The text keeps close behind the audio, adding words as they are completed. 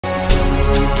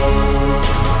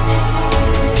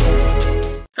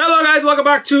Hello guys, welcome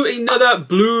back to another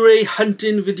Blu-ray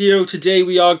hunting video. Today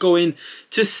we are going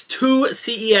to two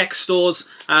CEX stores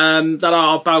that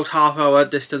are about half-hour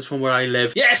distance from where I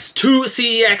live. Yes, two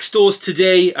CEX stores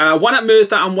today. One at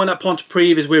Merthyr and one at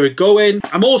Pontypridd is where we're going.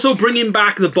 I'm also bringing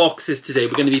back the boxes today.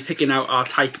 We're going to be picking out our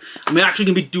type, and we're actually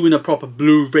going to be doing a proper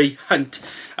Blu-ray hunt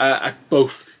at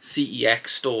both CEX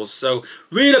stores. So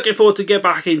really looking forward to get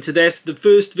back into this. The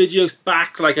first video's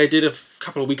back, like I did a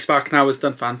couple of weeks back now, has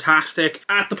done fantastic.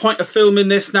 At the point of filming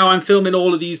this now, I'm filming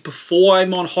all of these before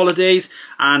I'm on holidays,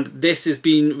 and this is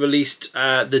being released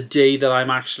the day that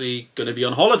I'm actually going to be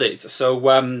on holidays. So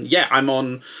yeah, I'm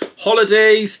on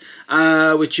holidays,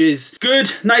 which is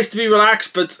good, nice to be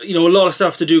relaxed, but you know, a lot of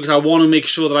stuff to do because I want to make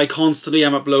sure that I constantly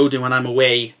am uploading when I'm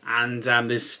away, and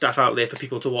there's stuff out there for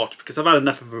people to watch because I've had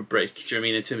enough of a break, do you know what I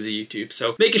mean, in terms of YouTube.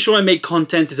 So making sure I make content.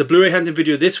 There's a Blu-ray hunting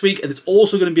video this week, and it's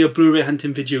also going to be a Blu-ray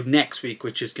hunting video next week,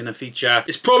 which is going to feature,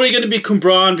 it's probably going to be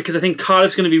Cwmbran because I think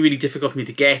Cardiff's going to be really difficult for me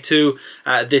to get to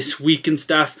this week and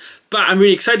stuff. But I'm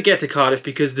really excited to get to Cardiff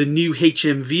because the new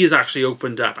HMV has actually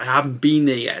opened up. I haven't been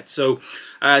there yet, so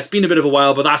it's been a bit of a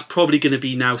while, but that's probably going to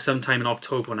be now sometime in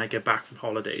October when I get back from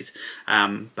holidays.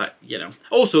 But, you know,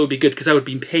 also it would be good because I would have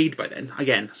been paid by then,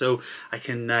 again, so I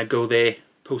can go there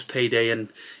post-payday and,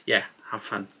 yeah, have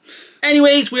fun.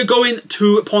 Anyways, we're going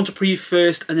to Pontypridd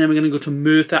first, and then we're going to go to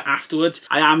Merthyr afterwards.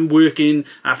 I am working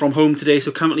from home today,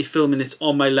 so currently filming this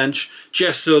on my lunch,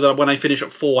 just so that when I finish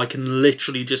at 4, I can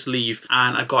literally just leave,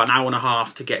 and I've got an hour and a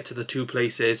half to get to the two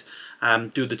places,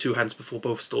 do the two hunts before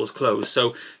both stores close.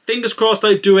 So fingers crossed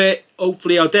I do it.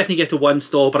 Hopefully I'll definitely get to one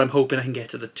store, but I'm hoping I can get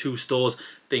to the two stores.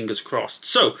 Fingers crossed.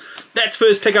 So let's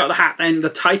first pick out the hat and the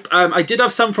type. I did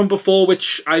have some from before,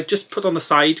 which I've just put on the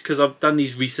side because I've done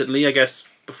these recently, I guess,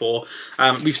 before.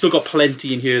 We've still got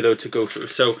plenty in here though to go through,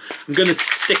 so I'm going to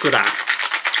stick with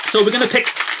that. So we're going to pick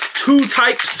two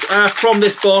types from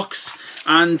this box,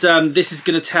 and this is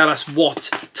going to tell us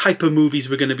what type of movies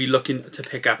we're going to be looking to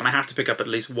pick up, and I have to pick up at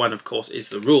least one, of course, is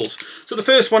the rules. So the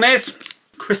first one is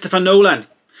Christopher Nolan.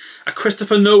 A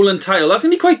Christopher Nolan title. That's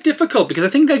going to be quite difficult because I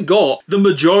think I got the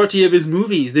majority of his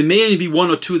movies. There may only be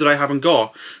one or two that I haven't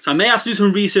got. So I may have to do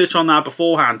some research on that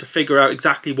beforehand to figure out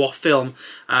exactly what film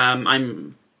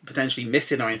I'm potentially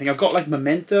missing or anything. I've got like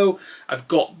Memento. I've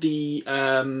got the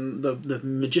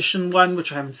Magician one,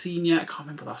 which I haven't seen yet. I can't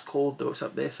remember what that's called though. It's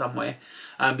up there somewhere.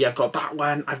 Yeah, I've got that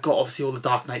one. I've got obviously all the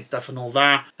Dark Knight stuff and all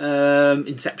that.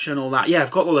 Inception, all that. Yeah,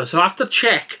 I've got all those. So I have to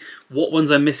check what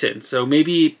ones I'm missing. So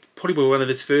maybe probably one of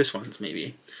his first ones,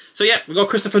 maybe. So yeah, we've got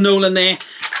Christopher Nolan there,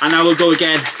 and now we'll go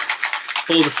again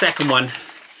for the second one,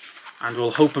 and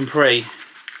we'll hope and pray.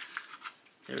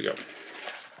 Here we go.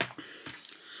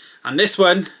 And this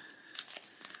one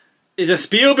is a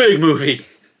Spielberg movie.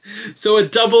 So a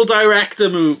double director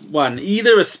one,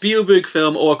 either a Spielberg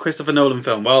film or a Christopher Nolan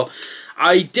film. Well,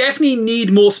 I definitely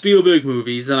need more Spielberg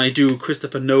movies than I do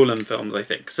Christopher Nolan films, I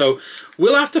think. So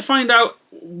we'll have to find out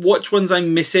which ones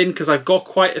I'm missing, because I've got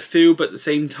quite a few, but at the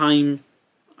same time,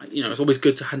 you know, it's always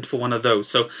good to hunt for one of those.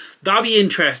 So that'll be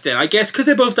interesting. I guess because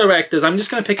they're both directors, I'm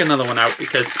just going to pick another one out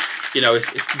because, you know,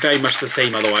 it's very much the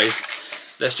same otherwise.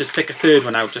 Let's just pick a third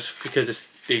one out just because it's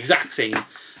the exact same.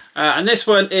 And this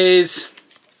one is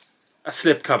a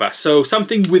slipcover. So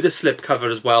something with a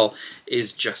slipcover as well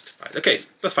is justified. Okay,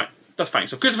 that's fine. That's fine.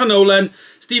 So Christopher Nolan,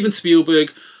 Steven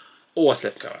Spielberg, or a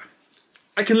slipcover.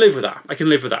 I can live with that. I can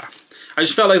live with that. I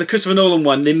just felt like the Christopher Nolan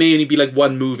one, there may only be like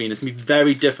one movie, and it's going to be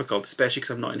very difficult, especially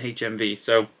because I'm not in HMV.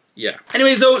 So yeah.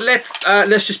 Anyways though, let's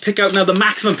just pick out now the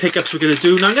maximum pickups we're going to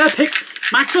do. Now I'm going to pick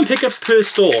maximum pickups per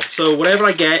store. So whatever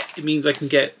I get, it means I can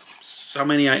get so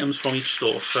many items from each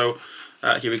store. So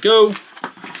here we go.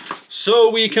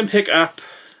 So we can pick up,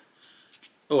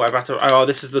 oh,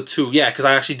 this is the two. Yeah, because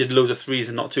I actually did loads of threes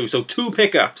and not two. So two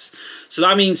pickups. So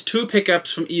that means two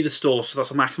pickups from either store. So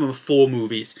that's a maximum of 4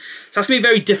 movies. So that's going to be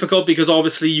very difficult because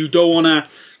obviously you don't want to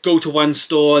go to one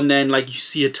store and then like you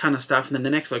see a ton of stuff and then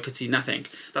the next store I could see nothing.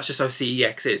 That's just how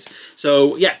CEX is.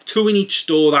 So yeah, 2 in each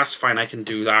store. That's fine. I can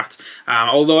do that.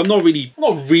 Although I'm not really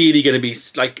going to be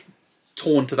like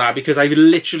torn to that because I've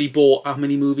literally bought how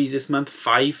many movies this month?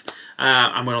 5.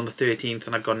 And we're on the 13th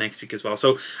and I've got next week as well.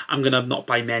 So I'm going to not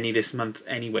buy many this month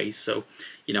anyway. So,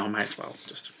 you know, I might as well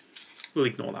just, we'll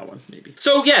ignore that one maybe.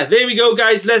 So yeah, there we go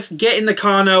guys. Let's get in the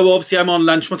car now. Obviously I'm on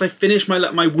lunch. Once I finish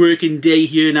my working day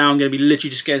here now, I'm going to be literally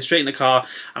just getting straight in the car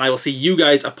and I will see you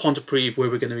guys at Pontypridd where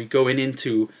we're going to be going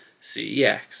into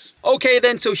CEX. Okay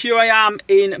then, so here I am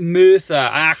in Merthyr.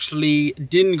 I actually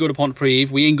didn't go to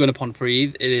Pontypridd. We ain't going to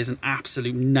Pontypridd. It is an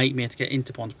absolute nightmare to get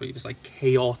into Pontypridd. It's like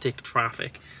chaotic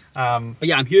traffic. But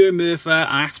yeah, I'm here in Merthyr.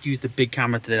 I have to use the big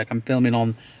camera today. Like I'm filming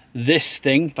on this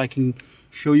thing. If I can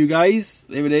show you guys.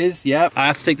 There it is. Yeah, I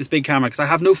have to take this big camera because I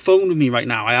have no phone with me right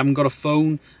now. I haven't got a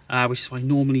phone, which is what I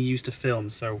normally use to film.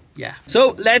 So yeah.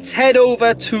 So let's head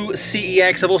over to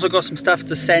CEX. I've also got some stuff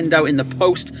to send out in the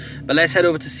post, but let's head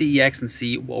over to CEX and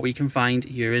see what we can find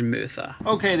here in Merthyr.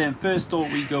 Okay then, first store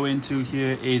we go into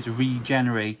here is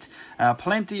Regenerate.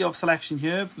 Plenty of selection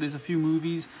here. There's a few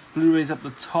movies. Blu-rays up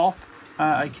the top.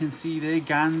 I can see there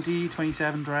Gandhi,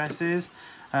 27 dresses.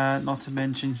 Not to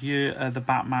mention here the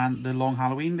Batman, the Long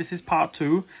Halloween. This is part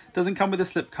 2. Doesn't come with a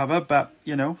slipcover, but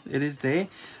you know, it is there.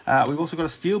 We've also got a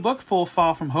steelbook for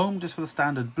Far From Home, just for the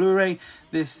standard Blu-ray.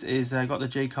 This is got the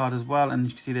J card as well, and you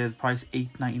can see there the price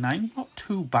 $8.99. Not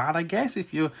too bad, I guess,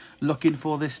 if you're looking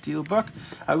for this steelbook.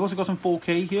 We've also got some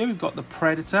 4K here. We've got the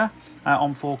Predator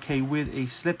on 4K with a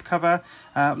slipcover.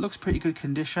 Looks pretty good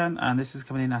condition, and this is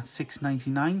coming in at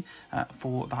 $6.99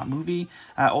 for that movie.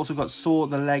 Also got Saw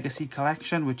the Legacy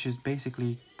Collection, which is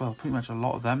basically, well, pretty much a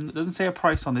lot of them. It doesn't say a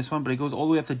price on this one, but it goes all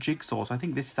the way up to Jigsaw. So I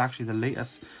think this is actually the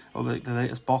latest, or the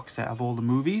latest box set of all the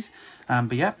movies.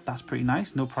 But yeah, that's pretty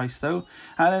nice. No price though.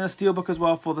 And then a steelbook as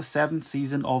well for the 7th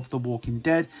season of The Walking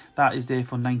Dead. That is there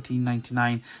for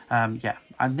 $19.99. Yeah,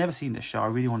 I've never seen this show. I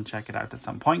really want to check it out at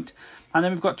some point. And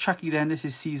then we've got Chucky then. This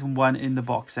is season 1 in the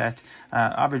box set.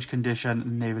 Average condition,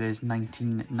 and there it is,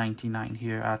 $19.99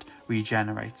 here at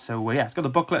Regenerate. So yeah, it's got the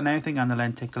booklet and everything, and the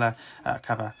lenticular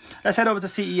cover. Let's head over to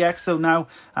CEX. So now,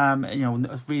 you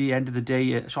know, really end of the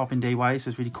day, shopping day wise, so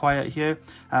it's really quiet here.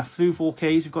 Few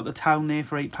 4Ks, we've got The Town there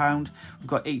for £8. We've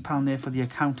got £8 there for The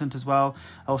Accountant as well.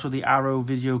 Also the Arrow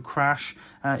Video Crash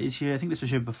is here. I think this was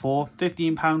here before.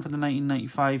 £15 for the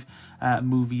 1995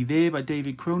 movie there by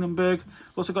David Cronenberg.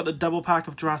 We've also got the double pack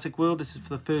of Jurassic World. This is for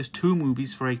the first 2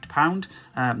 movies for £8.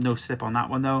 No slip on that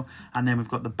one though. And then we've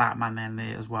got the Batman then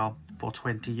there as well for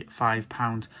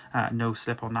 £25. No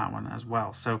slip on that one as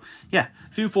well. So yeah,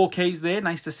 a few 4Ks there,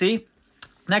 nice to see.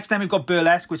 Next then we've got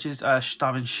Burlesque, which is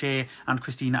starring Cher and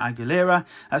Christina Aguilera.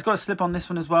 It's got a slip on this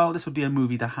one as well. This would be a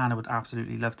movie that Hannah would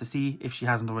absolutely love to see if she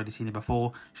hasn't already seen it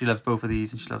before. She loves both of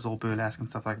these, and she loves all Burlesque and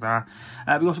stuff like that.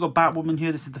 We've also got Batwoman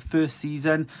here. This is the first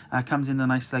season. Comes in a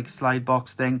nice like slide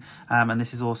box thing, and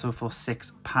this is also for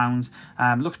 £6.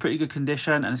 Looks pretty good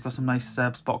condition, and it's got some nice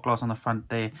spot gloss on the front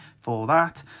there for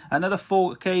that. Another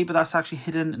 4K, but that's actually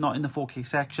hidden, not in the 4K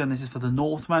section. This is for The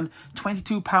Northman,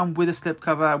 £22 with a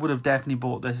slipcover. I would have definitely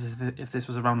bought this if this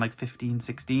was around like 15,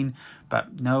 16,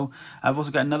 but no. I've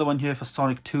also got another one here for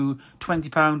Sonic 2,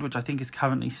 £20, which I think is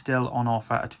currently still on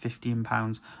offer at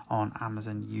 £15 on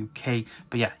Amazon UK.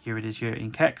 But yeah, here it is here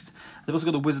in CEX. They've also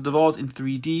got The Wizard of Oz in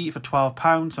 3D for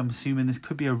 £12, so I'm assuming this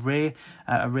could be a rare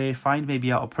find,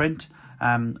 maybe out of print.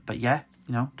 But yeah,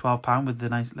 you know, £12 with the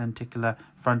nice lenticular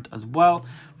front as well.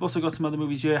 We've also got some other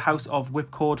movies here. House of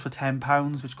Whipcord for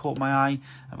 £10, which caught my eye.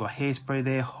 I've got Hairspray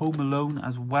there. Home Alone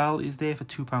as well is there for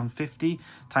 £2.50.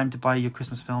 Time to buy your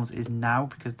Christmas films is now,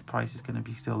 because the price is going to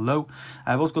be still low.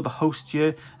 I've also got The Host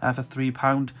here for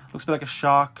 £3. Looks a bit like a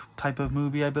shark type of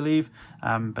movie, I believe.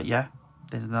 But yeah,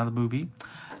 there's another movie.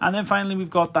 And then finally,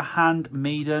 we've got The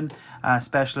Handmaiden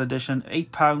special edition,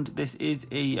 £8. This is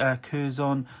a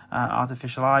Curzon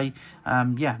artificial eye.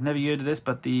 Yeah, never heard of this,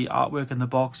 but the artwork in the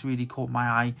box really caught my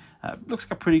eye. Looks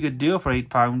like a pretty good deal for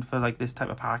 £8 for like this type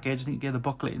of package. I think you get the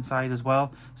booklet inside as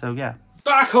well. So yeah.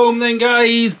 Back home then,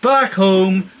 guys. Back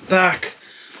home. Back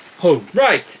home.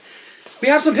 Right. We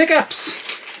have some pickups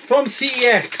from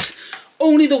CEX.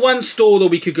 Only the one store that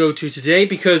we could go to today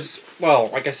because, well,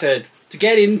 like I said, to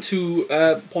get into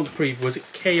Pontypridd was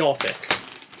chaotic.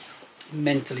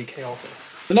 Mentally chaotic.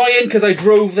 Annoying because I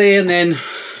drove there and then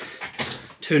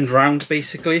turned round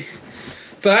basically.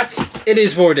 But it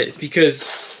is what it is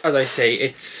because, as I say,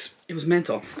 it was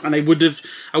mental. And I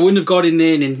wouldn't have got in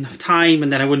there in enough time,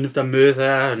 and then I wouldn't have done Merthyr,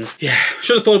 and yeah,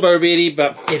 should have thought about it really,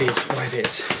 but it is what it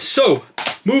is. So,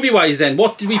 movie-wise then,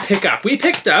 what did we pick up? We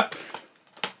picked up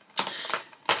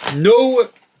no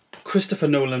Christopher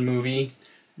Nolan movie,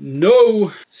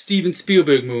 no Steven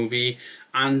Spielberg movie,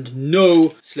 and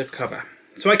no slipcover.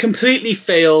 So I completely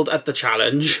failed at the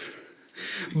challenge.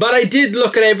 But I did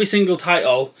look at every single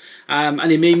title, and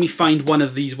it made me find one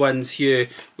of these ones here,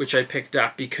 which I picked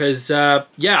up because,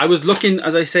 yeah, I was looking,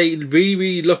 as I say,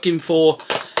 really looking for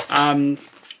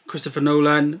Christopher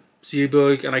Nolan,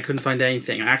 Spielberg, and I couldn't find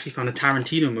anything. I actually found a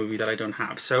Tarantino movie that I don't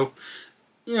have, so,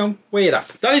 you know, weigh it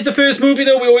up. That is the first movie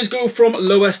though. We always go from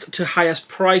lowest to highest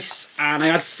price, and I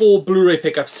had 4 Blu-ray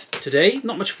pickups today.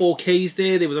 Not much 4Ks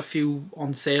there was a few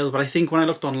on sale, but I think when I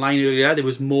looked online earlier there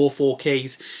was more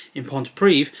 4Ks in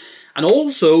Pontypridd, And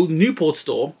also, Newport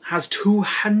store has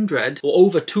 200 or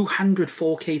over 200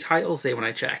 4K titles there when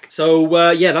I check.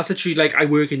 So yeah, that's actually like, I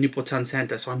work in Newport Town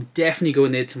Centre, so I'm definitely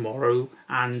going there tomorrow,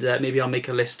 and maybe I'll make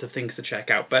a list of things to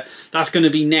check out. But that's going to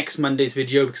be next Monday's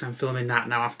video because I'm filming that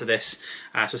now after this.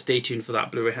 So stay tuned for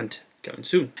that Blu-ray hunt coming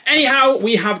soon. Anyhow,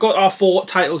 we have got our 4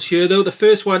 titles here though. The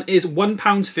first one is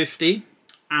 £1.50,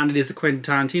 and it is the Quentin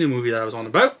Tarantino movie that I was on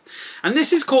about. And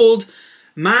this is called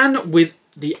Man with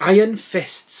the Iron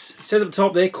Fists. It says at the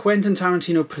top there, Quentin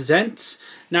Tarantino presents.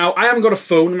 Now, I haven't got a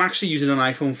phone. I'm actually using an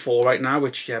iPhone 4 right now,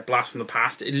 which, yeah, blast from the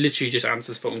past. It literally just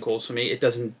answers phone calls for me. It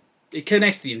doesn't, it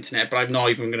connects to the internet, but I'm not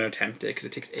even going to attempt it because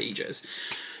it takes ages.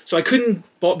 So I couldn't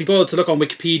be bothered to look on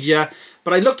Wikipedia,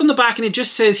 but I looked on the back and it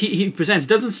just says he presents. It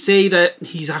doesn't say that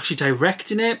he's actually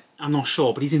directing it. I'm not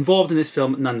sure, but he's involved in this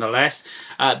film nonetheless.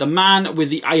 The Man with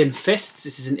the Iron Fists.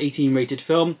 This is an 18 rated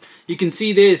film. You can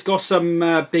see there, it's got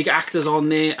some big actors on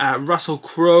there. Russell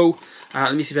Crowe.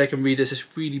 Let me see if I can read this. It's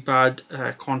really bad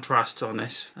contrast on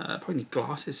this. Probably need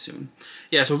glasses soon.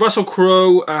 Yeah, so Russell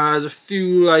Crowe. There's a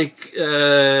few like,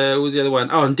 what was the other one?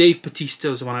 Oh, and Dave Bautista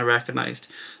was the one I recognised.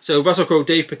 So Russell Crowe,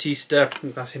 Dave Bautista.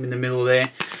 That's him in the middle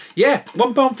there. Yeah,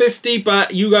 £1.50,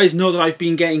 but you guys know that I've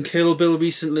been getting Kill Bill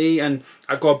recently, and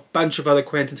I've got a bunch of other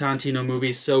Quentin Tarantino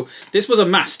movies, so this was a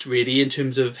must really in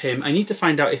terms of him. I need to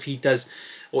find out if he does,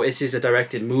 or is this a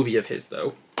directed movie of his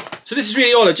though. So this is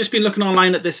really all. I've just been looking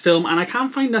online at this film and I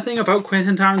can't find nothing about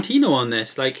Quentin Tarantino on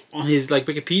this, like on his like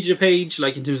Wikipedia page,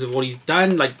 like in terms of what he's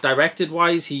done, like directed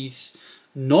wise. He's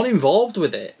not involved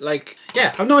with it. Like,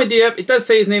 yeah, I've no idea. It does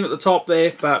say his name at the top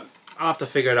there, but I'll have to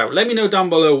figure it out. Let me know down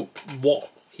below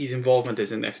what his involvement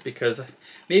is in this, because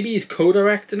maybe he's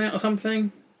co-directing it or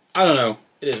something. I don't know.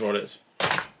 It is what it is.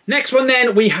 Next one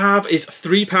then we have is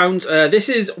 £3. This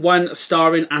is one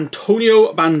starring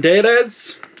Antonio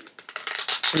Banderas.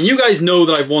 And you guys know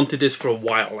that I've wanted this for a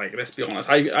while, like, let's be honest.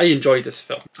 I enjoyed this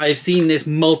film. I've seen this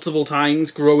multiple times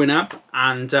growing up,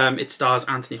 and it stars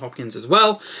Anthony Hopkins as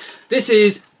well. This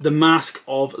is The Mask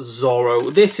of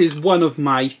Zorro. This is one of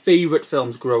my favourite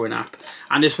films growing up,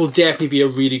 and this will definitely be a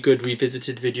really good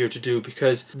revisited video to do,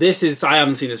 because this is, I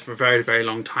haven't seen this for a very, very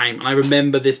long time, and I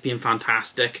remember this being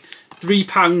fantastic.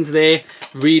 £3 there.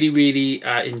 Really, really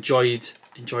enjoyed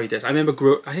this. I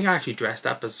remember, I think I actually dressed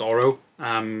up as Zorro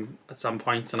at some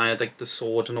point, and I had like the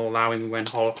sword and all that when we went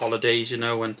holidays, you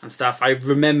know, and stuff. I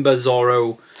remember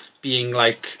Zorro being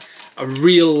like a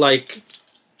real, like,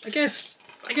 I guess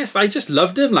I just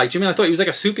loved him. Like, do you mean I thought he was like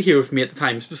a superhero for me at the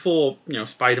time? It was before, you know,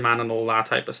 Spider-Man and all that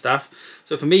type of stuff.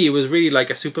 So for me, it was really like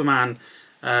a Superman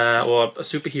or a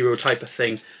superhero type of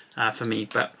thing. For me.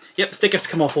 But yep, stickers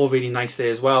come off all really nice there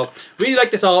as well. Really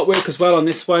like this artwork as well on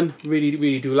this one.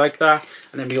 Really do like that.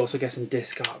 And then we also get some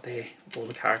disc art there of all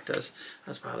the characters,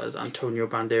 as well as Antonio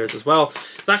Banderas as well.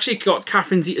 It's actually got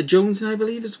Catherine Zeta-Jones in, I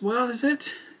believe, as well, is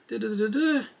it?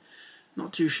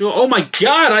 Not too sure. Oh my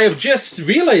god, I have just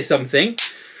realised something.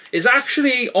 It's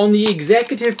actually on the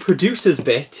executive producers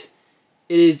bit.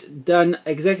 It is done,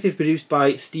 executive produced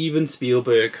by Steven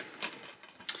Spielberg.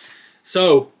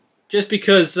 So just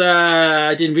because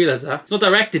I didn't realise that. It's not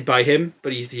directed by him,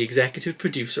 but he's the executive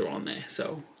producer on there.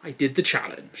 So I did the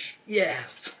challenge.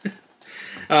 Yes.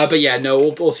 But yeah,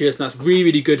 no, all seriousness,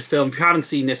 really good film. If you haven't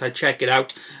seen this, I'd check it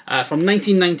out. From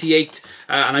 1998,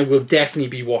 and I will definitely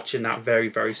be watching that very,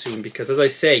 very soon, because as I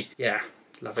say, yeah,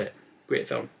 love it. Great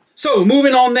film. So,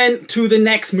 moving on then to the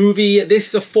next movie. This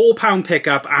is a £4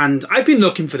 pickup, and I've been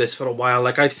looking for this for a while.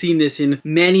 Like, I've seen this in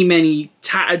many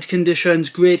tattered conditions,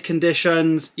 great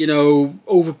conditions, you know,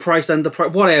 overpriced,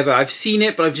 underpriced, whatever. I've seen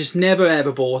it, but I've just never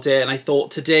ever bought it, and I thought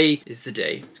today is the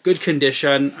day. Good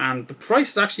condition, and the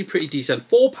price is actually pretty decent.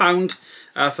 £4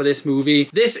 for this movie.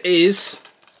 This is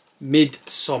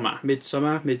Midsummer.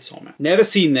 Never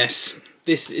seen this.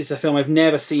 This is a film I've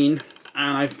never seen.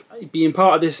 And I've been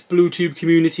part of this BlueTube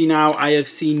community now. I have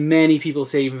seen many people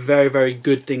say very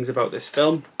good things about this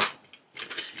film.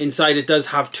 Inside it does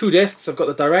have 2 discs. I've got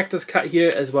the director's cut here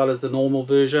as well as the normal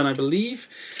version, I believe.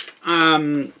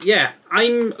 Yeah,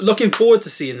 I'm looking forward to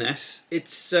seeing this.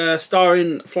 It's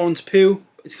starring Florence Pugh.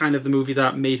 It's kind of the movie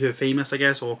that made her famous, I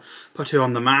guess, or put her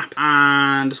on the map.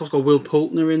 And it's also got Will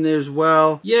Poulter in there as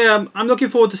well. Yeah, I'm looking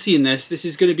forward to seeing this. This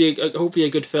is going to be hopefully a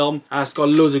good film. It's got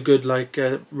loads of good like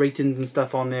ratings and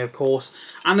stuff on there, of course.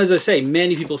 And as I say,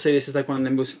 many people say this is like one of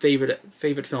their most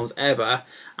favorite films ever.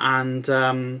 And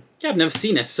yeah, I've never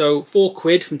seen it. So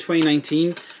 £4 from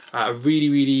 2019. A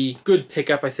really good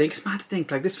pickup, I think. It's mad to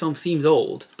think like this film seems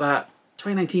old, but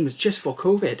 2019 was just for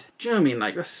COVID. Do you know what I mean?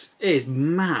 Like, this is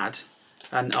mad.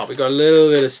 And oh, we got a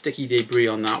little bit of sticky debris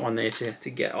on that one there to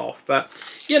get off. But,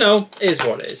 you know, it is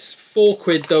what it is.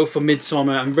 £4 though for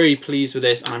Midsummer. I'm very pleased with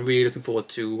this, and I'm really looking forward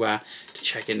to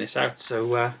checking this out.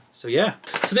 So yeah.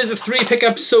 So there's the 3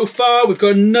 pickups so far. We've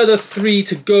got another 3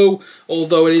 to go,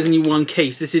 although it is only one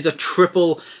case. This is a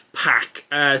triple pack,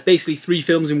 basically 3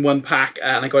 films in one pack,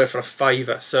 and I got it for a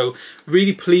 £5. So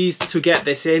really pleased to get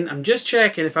this in. I'm just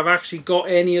checking if I've actually got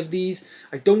any of these.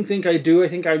 I don't think I do. I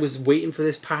think I was waiting for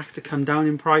this pack to come down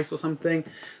in price or something.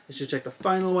 Let's just check the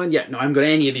final one. Yeah, no, I haven't got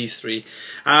any of these 3.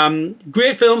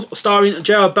 Great films starring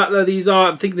Gerard Butler. These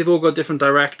are, I think they've all got different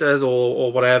directors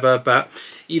or whatever, but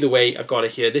either way, I've got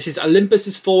it here. This is Olympus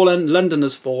Has Fallen, London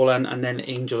Has Fallen, and then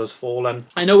Angel Has Fallen.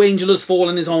 I know Angel Has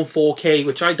Fallen is on 4K,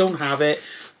 which I don't have it,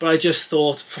 but I just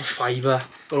thought for a £5,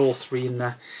 got all 3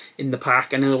 in the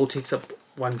pack, and it all takes up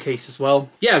one case as well.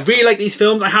 Yeah, really like these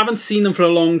films. I haven't seen them for a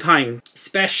long time,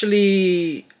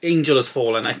 especially Angel Has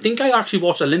Fallen. I think I actually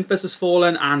watched Olympus Has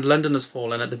Fallen and London Has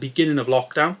Fallen at the beginning of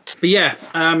lockdown. But yeah,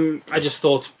 I just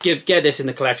thought get this in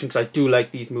the collection because I do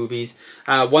like these movies.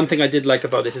 One thing I did like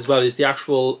about this as well is the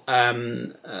actual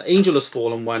Angel Has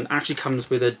Fallen one actually comes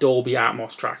with a Dolby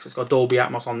Atmos track. So it's got Dolby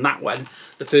Atmos on that one.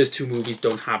 The first 2 movies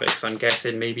don't have it, because I'm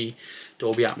guessing maybe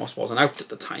Dolby Atmos wasn't out at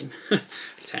the time,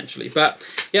 potentially. But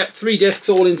yeah, 3 discs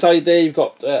all inside there. You've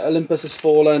got Olympus Has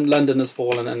Fallen, London Has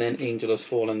Fallen, and then Angel Has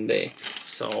Fallen there.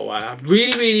 So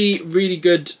really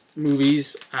good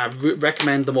movies.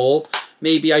 Recommend them all.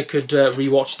 Maybe I could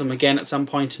rewatch them again at some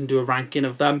point and do a ranking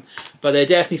of them. But they're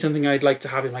definitely something I'd like to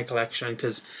have in my collection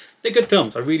because they're good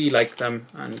films. I really like them,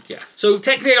 and yeah. So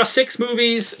technically I got 6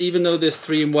 movies, even though there's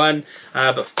 3 in one,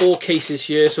 but 4 cases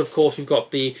here. So of course we've got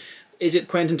the Is It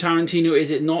Quentin Tarantino, Is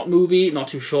It Not movie. Not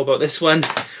too sure about this one.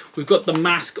 We've got The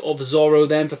Mask of Zorro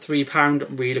then for £3.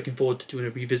 I'm really looking forward to doing a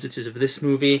revisited of this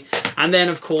movie. And then,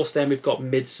 of course, then we've got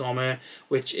Midsommar,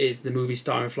 which is the movie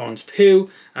starring Florence Pugh.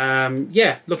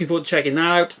 Yeah, looking forward to checking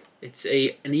that out. It's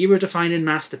an era-defining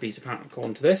masterpiece, apparently,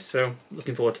 according to this, so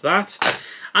looking forward to that.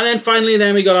 And then finally,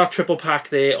 then we got our triple pack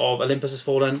there of Olympus Has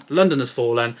Fallen, London Has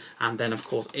Fallen, and then, of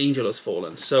course, Angel Has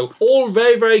Fallen. So all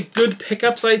very good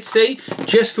pickups, I'd say,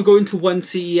 just for going to one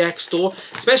CEX store,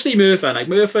 especially Merthyr. Like,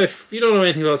 Merthyr, if you don't know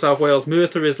anything about South Wales,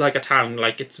 Merthyr is like a town.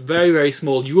 Like, it's very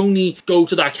small. You only go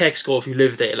to that CEX store if you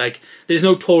live there. Like, there's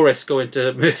no tourists going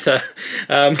to Merthyr.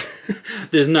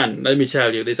 There's none, let me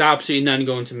tell you. There's absolutely none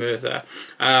going to Merthyr.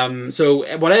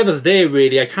 So whatever's there,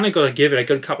 really, I kind of got to give it a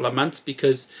good couple of months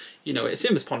because, you know, it's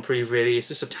same as Pontypridd, really. It's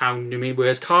just a town, you know, I mean,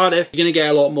 whereas Cardiff, you're going to get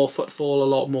a lot more footfall, a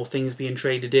lot more things being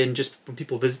traded in just from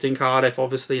people visiting Cardiff,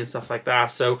 obviously, and stuff like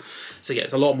that. So yeah,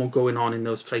 there's a lot more going on in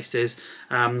those places.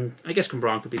 I guess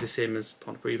Cwmbran could be the same as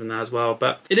Pontypridd and that as well,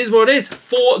 but it is what it is.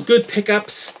 4 good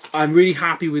pickups. I'm really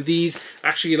happy with these.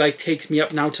 Actually, like, takes me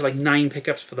up now to like 9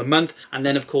 pickups for the month. And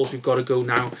then, of course, we've got to go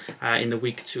now in the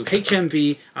week to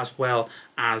HMV as well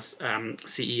as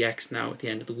CEX now at the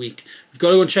end of the week. We've got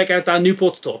to go and check out that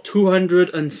Newport store.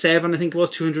 207, I think it was,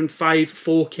 205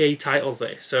 4K titles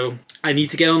there. So I need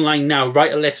to get online now,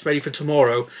 write a list ready for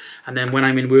tomorrow, and then when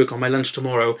I'm in work on my lunch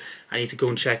tomorrow, I need to go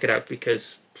and check it out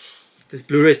because there's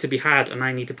Blu-rays to be had and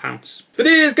I need to pounce. But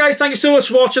there it is, guys. Thank you so much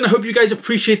for watching. I hope you guys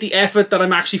appreciate the effort that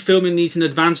I'm actually filming these in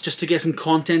advance just to get some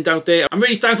content out there. I'm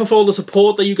really thankful for all the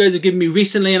support that you guys have given me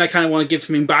recently, and I kind of want to give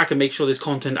something back and make sure there's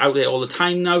content out there all the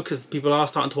time now because people are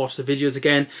starting to watch the videos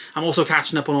again. I'm also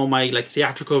catching up on all my like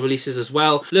theatrical releases as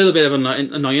well. A little bit of an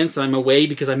annoyance that I'm away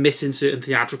because I'm missing certain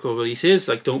theatrical releases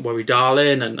like Don't Worry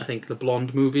Darling and I think the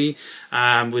Blonde movie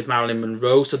with Marilyn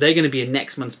Monroe. So they're going to be in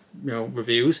next month's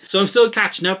reviews. So I'm still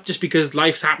catching up just because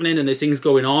life's happening and there's things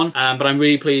going on. But I'm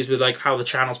really pleased with like how the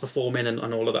channel's performing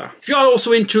and all of that. If you are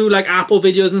also into like Apple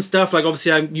videos and stuff, like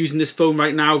obviously I'm using this phone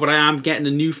right now, but I am getting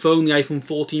a new phone, the iPhone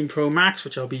 14 Pro Max,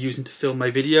 which I'll be using to film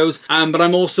my videos. But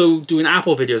I'm also doing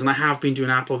Apple videos, and I have been doing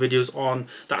Apple videos on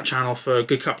that channel for a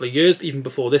good couple of years, even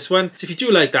before this one. So if you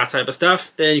do like that type of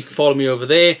stuff, then you can follow me over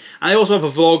there. And I also have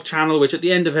a vlog channel, which at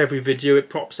the end of every video, it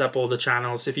props up all the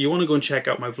channels. If you want to go and check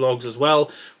out my vlogs as well,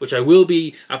 which I will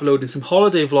be uploading some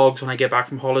holiday vlogs when I get back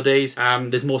from holidays.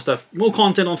 There's more stuff, more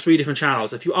content on 3 different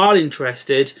channels. If you are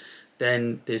interested,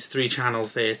 then there's 3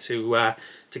 channels there to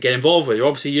get involved with. You're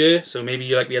obviously here, so maybe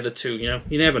you like the other 2, you know,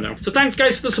 you never know. So thanks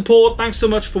guys for the support, thanks so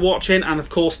much for watching, and of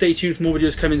course stay tuned for more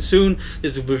videos coming soon.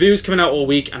 There's reviews coming out all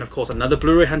week, and of course another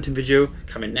Blu-ray hunting video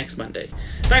coming next Monday.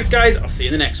 Thanks guys, I'll see you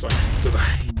in the next one.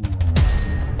 Goodbye.